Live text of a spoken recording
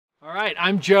All right,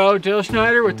 I'm Joe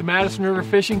Dilschneider with the Madison River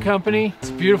Fishing Company.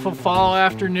 It's a beautiful fall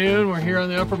afternoon. We're here on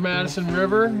the Upper Madison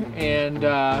River and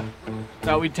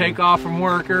thought we'd take off from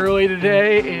work early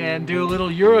today and do a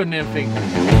little Euro nymphing.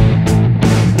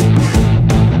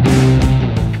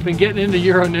 Been getting into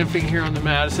Euro nymphing here on the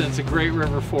Madison. It's a great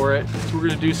river for it. So we're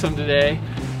gonna do some today.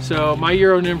 So my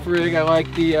Euro nymph rig, I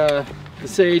like the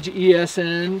Sage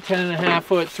ESN 10.5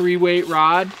 foot 3-weight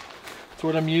rod. That's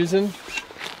what I'm using.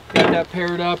 Got that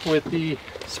paired up with the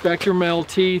Spectrum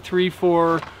LT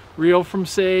 3/4 reel from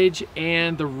Sage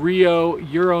and the Rio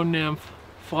Euro Nymph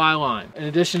fly line. In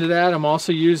addition to that, I'm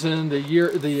also using the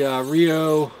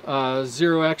Rio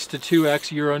 0x to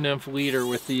 2x Euro Nymph leader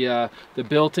with the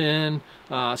built-in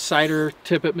cider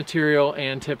tippet material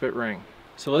and tippet ring.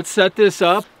 So let's set this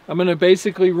up. I'm going to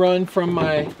basically run from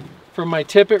my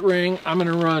tippet ring. I'm going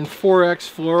to run 4x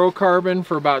fluorocarbon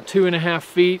for about 2.5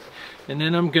 feet. And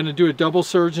then I'm going to do a double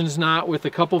surgeon's knot with a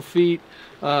couple feet,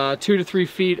 2 to 3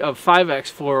 feet of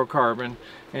 5x fluorocarbon.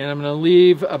 And I'm going to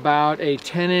leave about a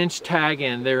 10-inch tag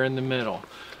end there in the middle.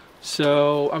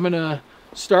 So I'm going to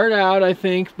start out, I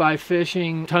think, by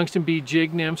fishing tungsten bead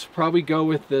jig nymphs. Probably go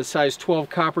with the size 12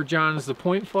 copper john as the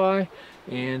point fly,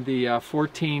 and the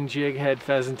 14 jig head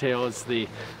pheasant tail is the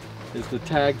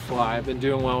tag fly. I've been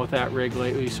doing well with that rig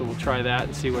lately, so we'll try that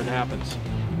and see what happens.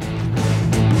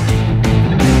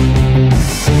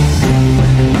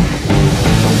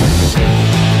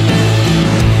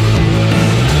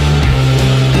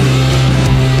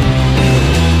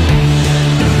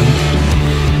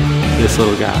 This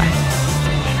little guy.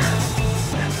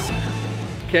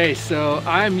 Okay, so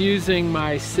I'm using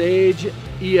my Sage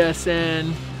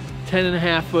ESN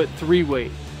 10.5 foot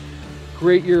 3-weight.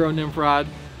 Great Euro nymph rod.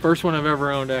 First one I've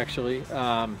ever owned, actually. It's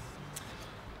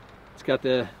got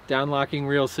the down-locking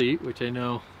reel seat, which I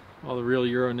know all the real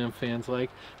Euro nymph fans like.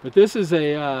 But this is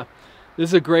a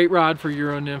great rod for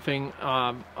Euro nymphing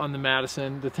on the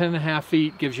Madison. The 10.5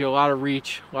 feet gives you a lot of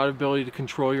reach, a lot of ability to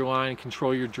control your line,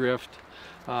 control your drift.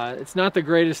 It's not the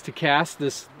greatest to cast,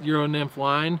 this Euro nymph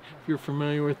line. If you're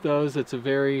familiar with those, it's a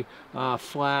very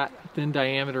flat, thin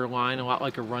diameter line, a lot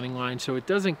like a running line, so it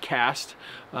doesn't cast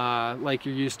like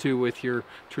you're used to with your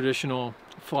traditional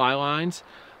fly lines.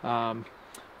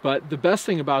 But the best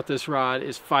thing about this rod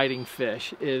is fighting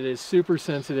fish. It is super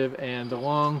sensitive, and the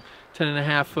long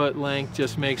 10.5 foot length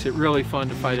just makes it really fun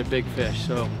to fight a big fish.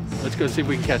 So let's go see if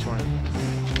we can catch one.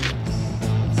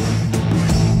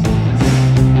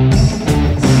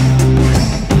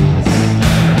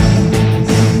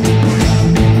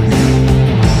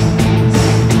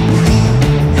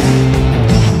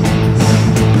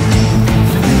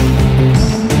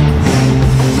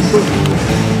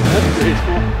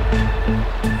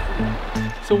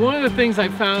 So one of the things I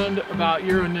found about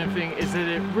Euro nymphing is that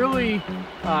it really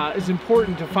is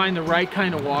important to find the right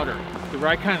kind of water, the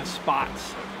right kind of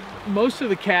spots. Most of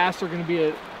the casts are going to be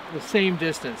at the same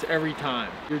distance every time,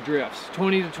 your drifts,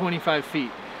 20 to 25 feet.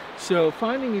 So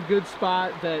finding a good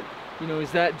spot that, you know,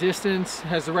 is that distance,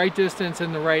 has the right distance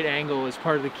and the right angle is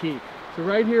part of the key. So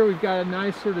right here we've got a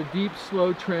nice sort of deep,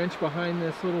 slow trench behind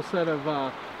this little set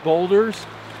of boulders.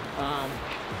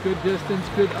 Good distance,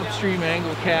 good upstream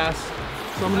angle cast.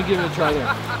 So I'm going to give it a try there.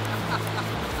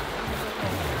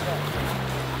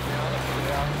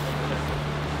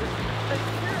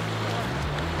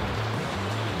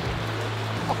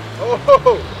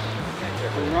 Oh!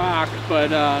 A rock, but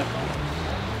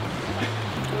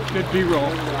good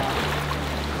B-roll.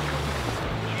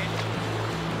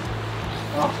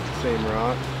 Oh, same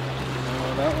rock.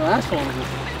 Oh, that last one was a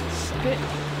stick.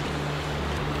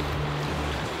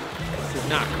 This is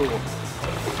not cool.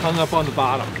 Hung up on the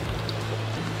bottom.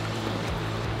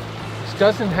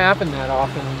 Doesn't happen that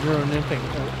often in Euro nymphing,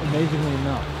 amazingly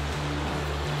enough.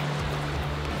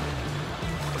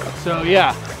 So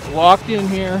yeah, walked in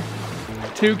here,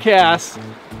 2 casts,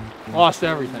 lost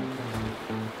everything.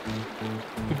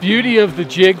 The beauty of the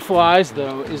jig flies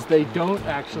though is they don't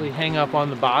actually hang up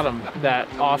on the bottom that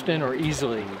often or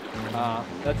easily.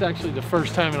 That's actually the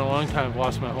first time in a long time I've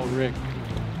lost my whole rig.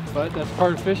 But that's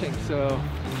part of fishing, so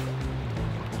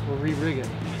we'll re-rig it.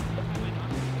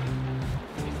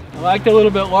 I like the little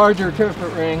bit larger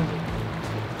tippet ring.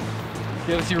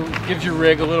 Gives your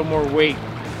rig a little more weight.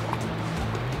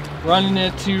 Running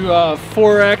it to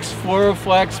 4x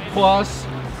Fluoroflex Plus,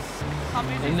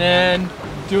 and then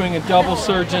doing a double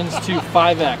surgeons to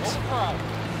 5x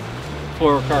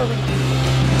fluorocarbon.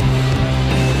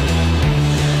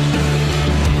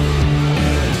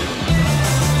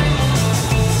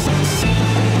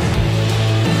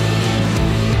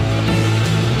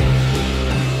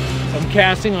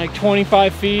 Casting like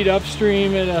 25 feet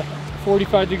upstream at a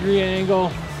 45-degree angle.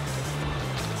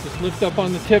 Just Lift up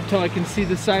on the tip till I can see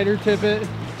the cider tippet.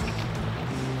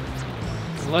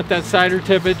 Let that cider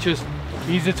tippet just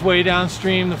ease its way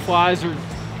downstream. The flies are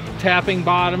tapping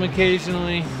bottom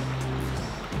occasionally.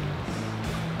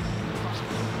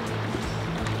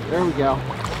 There we go.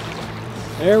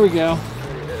 There we go.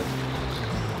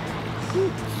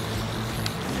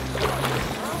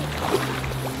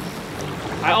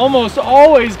 I almost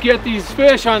always get these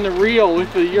fish on the reel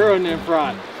with the Euro nymph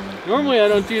rod. Normally I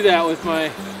don't do that with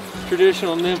my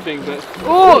traditional nymphing, but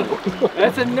oh,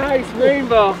 that's a nice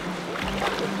rainbow.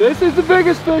 This is the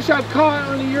biggest fish I've caught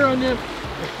on a Euro nymph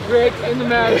rig in the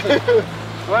Madison.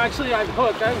 Well, actually I've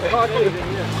hooked. I haven't caught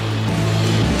anything yet.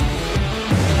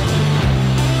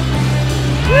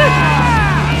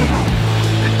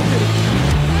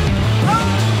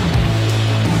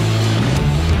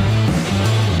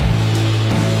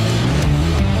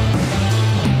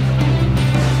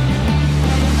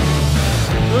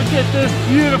 Look at this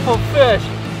beautiful fish.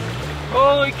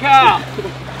 Holy cow.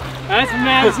 That's a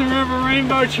Madison River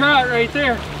rainbow trout right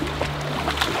there.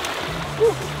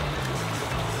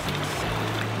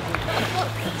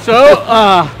 So,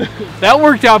 that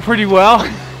worked out pretty well.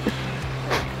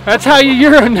 That's how you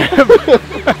Euro nymph.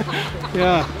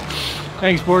 Yeah.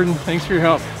 Thanks, Borden. Thanks for your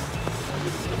help.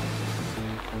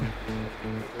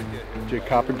 Jake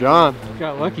Copper John.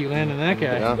 Got lucky landing that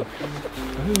guy.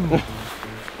 Yeah.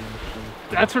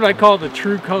 That's what I call the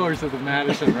true colors of the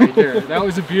Madison right there. That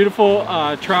was a beautiful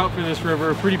trout for this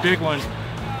river, a pretty big one.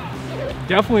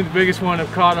 Definitely the biggest one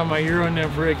I've caught on my Euro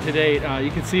nymph rig to date.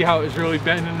 You can see how it was really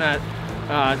bending that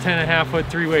 10.5 foot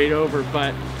 3-weight over,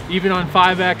 but even on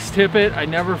 5X tippet, I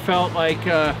never felt like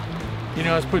you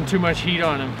know, I was putting too much heat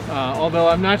on him. Although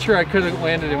I'm not sure I could have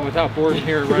landed him without Borden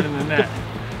here running the net.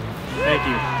 Thank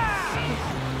you.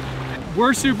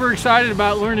 We're super excited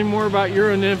about learning more about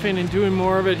Euro nymphing and doing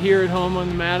more of it here at home on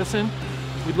the Madison.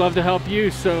 We'd love to help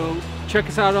you, so check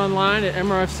us out online at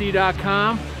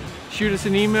MRFC.com. Shoot us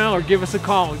an email or give us a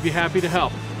call. We'd be happy to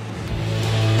help.